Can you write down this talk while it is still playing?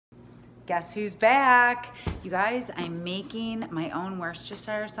Guess who's back? You guys, I'm making my own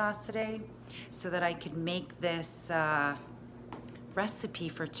Worcestershire sauce today so that I could make this recipe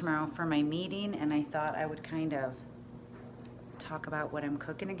for tomorrow for my meeting, and I thought I would kind of talk about what I'm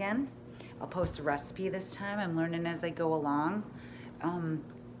cooking again. I'll post a recipe this time. I'm learning as I go along.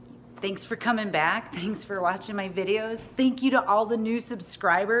 Thanks for coming back. Thanks for watching my videos. Thank you to all the new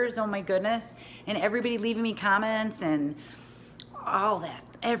subscribers. Oh my goodness. And everybody leaving me comments and all that,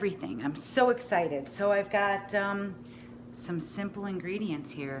 everything. I'm so excited. So I've got some simple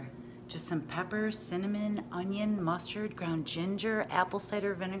ingredients here. Just some pepper, cinnamon, onion, mustard, ground ginger, apple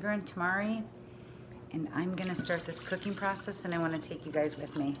cider vinegar, and tamari. And I'm gonna start this cooking process, and I wanna take you guys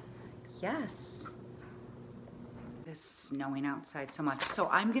with me. Yes. It's snowing outside so much. So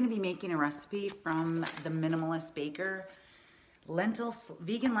I'm gonna be making a recipe from the Minimalist Baker,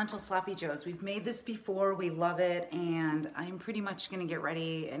 Vegan Lentil Sloppy Joes. We've made this before, we love it, and I'm pretty much gonna get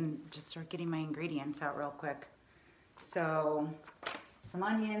ready and just start getting my ingredients out real quick. So, some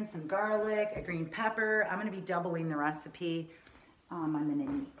onion, some garlic, a green pepper. I'm gonna be doubling the recipe. I'm gonna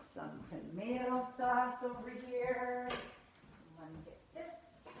need some tomato sauce over here. Let me get this.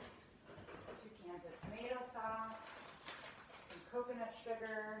 2 cans of tomato sauce. Coconut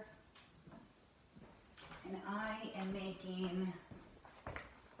sugar, and I am making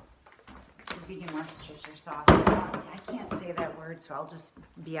vegan Worcestershire sauce. I can't say that word, so I'll just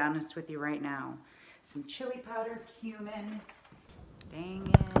be honest with you right now. Some chili powder, cumin. Dang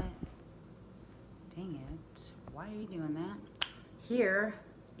it. Dang it. Why are you doing that? Here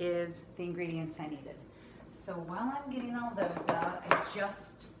is the ingredients I needed. So while I'm getting all those out, I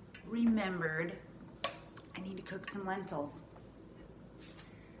just remembered I need to cook some lentils.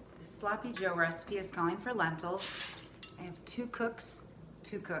 The Sloppy Joe recipe is calling for lentils. I have 2 cups.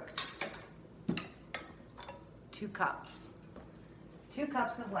 2 cups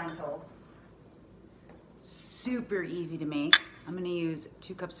of lentils. Super easy to make. I'm gonna use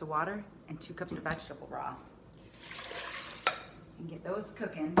 2 cups of water and 2 cups of vegetable broth. And get those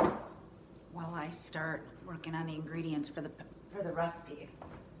cooking while I start working on the ingredients for the recipe.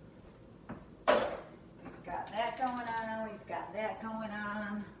 We've got that going on, we've got that going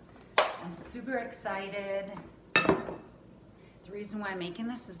on. I'm super excited. The reason why I'm making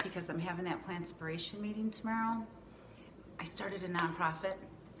this is because I'm having that Plantspiration meeting tomorrow. I started a nonprofit.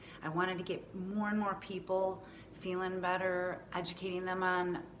 I wanted to get more and more people feeling better, educating them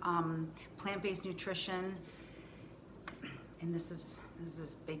on plant-based nutrition. And this is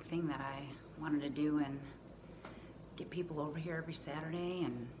this big thing that I wanted to do, and get people over here every Saturday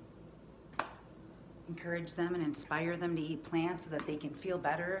and encourage them and inspire them to eat plants so that they can feel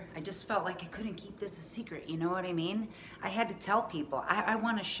better. I just felt like I couldn't keep this a secret, you know what I mean? I had to tell people. I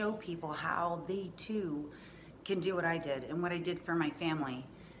want to show people how they too can do what I did and what I did for my family.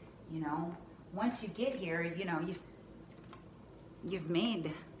 You know, once you get here, you know, you've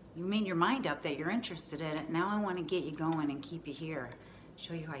made your mind up that you're interested in it. Now I want to get you going and keep you here,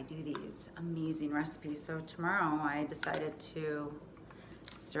 show you how I do these amazing recipes. So tomorrow I decided to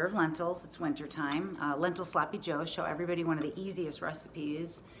serve lentils. It's winter time. Lentil Sloppy Joes, show everybody one of the easiest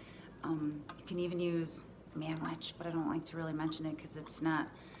recipes. You can even use manwich, but I don't like to really mention it because it's not,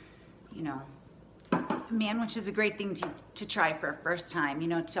 you know, manwich is a great thing to try for a first time, you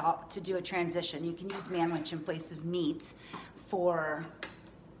know, to do a transition. You can use manwich in place of meat for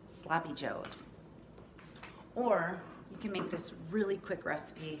Sloppy Joes. Or you can make this really quick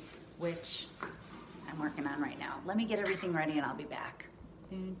recipe, which I'm working on right now. Let me get everything ready and I'll be back.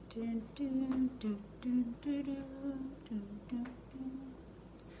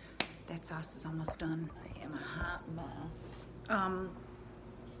 That sauce is almost done. I am a hot mess. I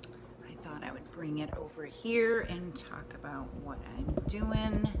thought I would bring it over here and talk about what I'm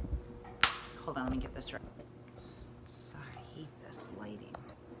doing. Hold on, let me get this right. I hate this lighting.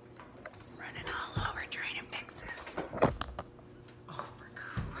 Running all over trying to fix this. Oh, for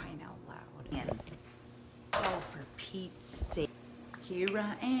crying out loud. And oh, for Pete's sake. Here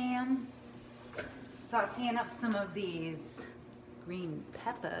I am, sauteing up some of these green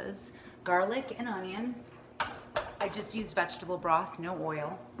peppers, garlic and onion. I just used vegetable broth, no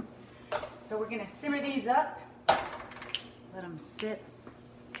oil. So we're gonna simmer these up, let them sit.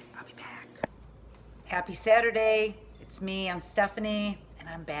 I'll be back. Happy Saturday, it's me, I'm Stephanie, and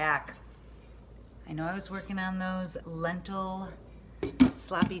I'm back. I know I was working on those lentil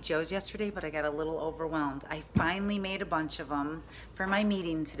Sloppy Joes yesterday, but I got a little overwhelmed. I finally made a bunch of them for my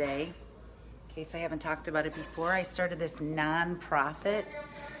meeting today. In case I haven't talked about it before, I started this non-profit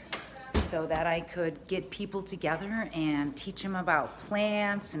so that I could get people together and teach them about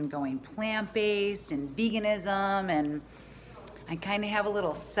plants and going plant-based and veganism, and I kind of have a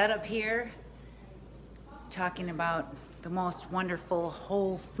little setup here talking about the most wonderful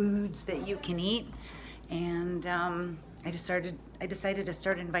whole foods that you can eat. And I decided to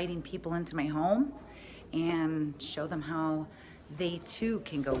start inviting people into my home and show them how they too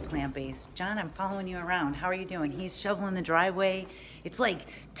can go plant-based. John, I'm following you around. How are you doing? He's shoveling the driveway. It's like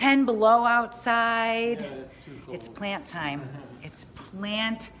 10 below outside. Yeah, it's too cold. It's plant time. It's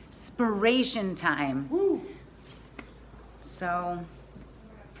Plantspiration time. Woo. So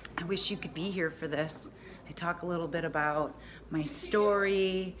I wish you could be here for this. I talk a little bit about my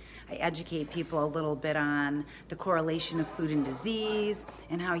story. I educate people a little bit on the correlation of food and disease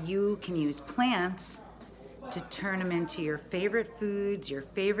and how you can use plants to turn them into your favorite foods, your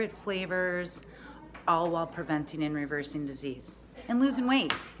favorite flavors, all while preventing and reversing disease and losing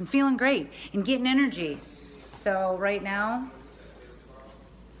weight and feeling great and getting energy. So right now,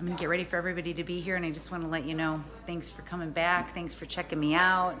 I'm gonna get ready for everybody to be here, and I just wanna let you know, thanks for coming back, thanks for checking me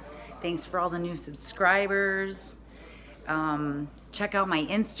out, thanks for all the new subscribers. Check out my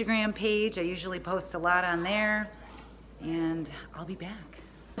Instagram page. I usually post a lot on there, and I'll be back.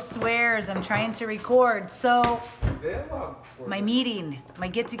 Swears, I'm trying to record. So, my meeting, my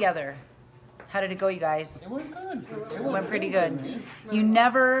get-together. How did it go, you guys? It went good. It went pretty good. You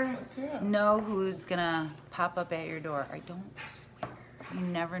never know who's gonna pop up at your door. I don't swear. You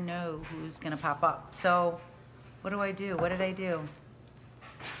never know who's gonna pop up. So, what do I do? What did I do?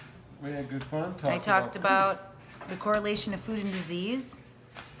 We had good fun. I talked about the correlation of food and disease,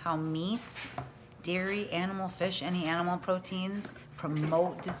 how meat, dairy, animal, fish, any animal proteins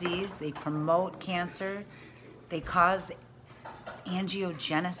promote disease, they promote cancer, they cause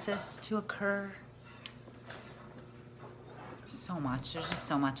angiogenesis to occur. So much, there's just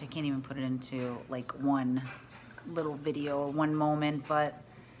so much. I can't even put it into like one little video or one moment, but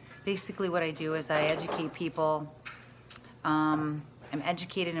basically what I do is I educate people. I'm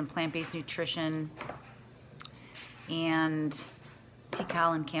educated in plant-based nutrition and T.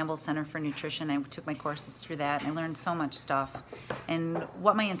 Colin Campbell Center for Nutrition. I took my courses through that and I learned so much stuff. And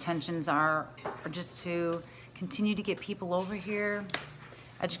what my intentions are just to continue to get people over here,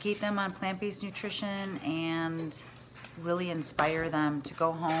 educate them on plant-based nutrition, and really inspire them to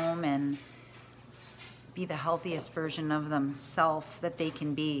go home and be the healthiest version of themselves that they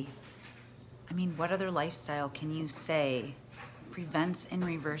can be. I mean, what other lifestyle can you say prevents and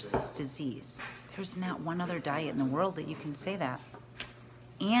reverses disease? There's not one other diet in the world that you can say that.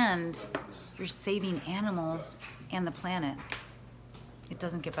 And you're saving animals and the planet. It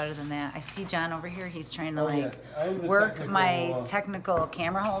doesn't get better than that. I see John over here. He's trying to work my technical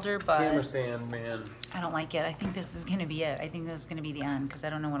camera holder, but camera stand, man. I don't like it. I think this is gonna be it. I think this is gonna be the end because I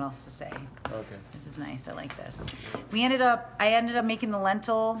don't know what else to say. Okay. This is nice. I like this. I ended up making the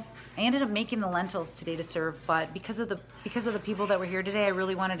lentil. I ended up making the lentils today to serve, but because of the people that were here today, I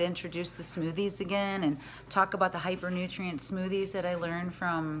really wanted to introduce the smoothies again and talk about the hypernutrient smoothies that I learned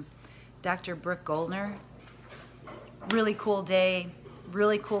from Dr. Brooke Goldner. Really cool day,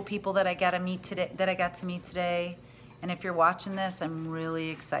 really cool people that I got to meet today. And if you're watching this, I'm really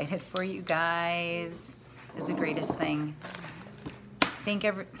excited for you guys. It's the greatest thing. Thank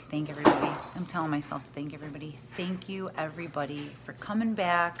everybody. I'm telling myself to thank everybody. Thank you, everybody, for coming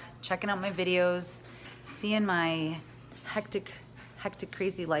back, checking out my videos, seeing my hectic,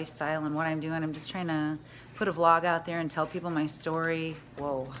 crazy lifestyle and what I'm doing. I'm just trying to put a vlog out there and tell people my story.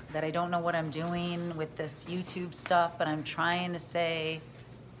 Whoa, that I don't know what I'm doing with this YouTube stuff, but I'm trying to say,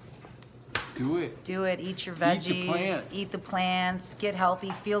 do it. Do it. Eat your veggies. Eat the plants. Get healthy.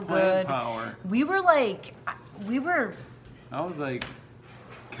 Feel Plant good. Power. We were. I was like,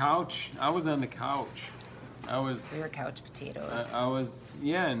 couch. I was on the couch. We were couch potatoes. I was,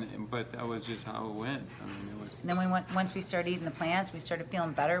 yeah, but that was just how it went. I mean, it was. And then once we started eating the plants, we started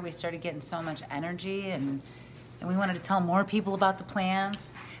feeling better. We started getting so much energy, and we wanted to tell more people about the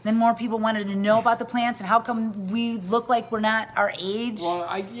plants. Then more people wanted to know about the plants and how come we look like we're not our age. Well,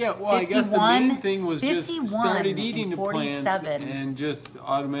 I guess the main thing was just started eating the plants and just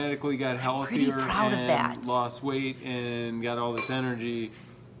automatically got healthier and lost weight and got all this energy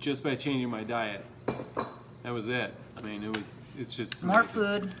just by changing my diet. That was it. I mean, it's just amazing. More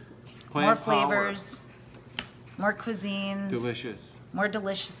food, more flavors, more cuisines. Delicious. More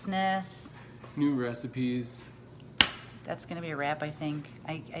deliciousness. New recipes. That's gonna be a wrap, I think.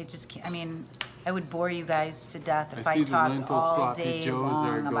 I just can't, I mean, I would bore you guys to death if I talked all day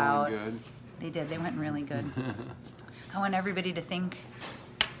long about. They did. They went really good. I want everybody to think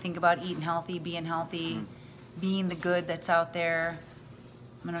about eating healthy, being healthy, being the good that's out there.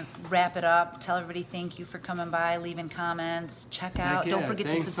 I'm gonna wrap it up. Tell everybody thank you for coming by, leaving comments. Check out. Don't forget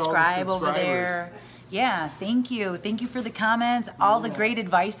to subscribe over there. Yeah, thank you. Thank you for the comments, all the great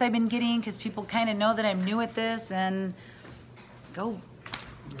advice I've been getting, because people kind of know that I'm new at this. And go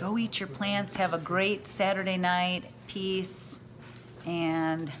eat your plants. Have a great Saturday night. Peace.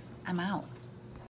 And I'm out.